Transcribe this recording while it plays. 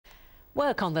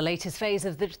Work on the latest phase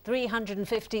of the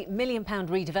 £350 million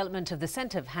redevelopment of the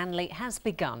centre of Hanley has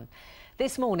begun.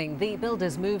 This morning, the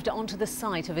builders moved onto the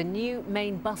site of a new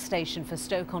main bus station for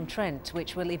Stoke-on-Trent,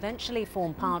 which will eventually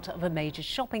form part of a major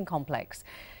shopping complex.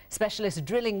 Specialist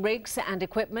drilling rigs and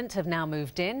equipment have now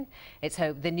moved in. It's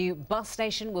hoped the new bus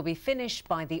station will be finished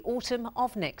by the autumn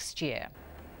of next year.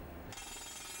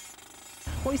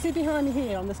 What you see behind me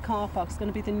here on this car park is going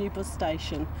to be the new bus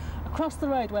station. Across the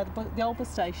road where the old bus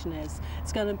station is,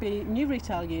 it's going to be new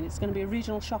retail units, it's going to be a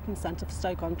regional shopping centre for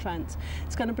Stoke-on-Trent.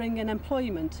 It's going to bring in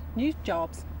employment, new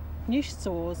jobs, new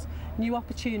stores, new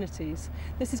opportunities.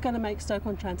 This is going to make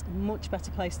Stoke-on-Trent a much better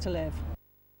place to live.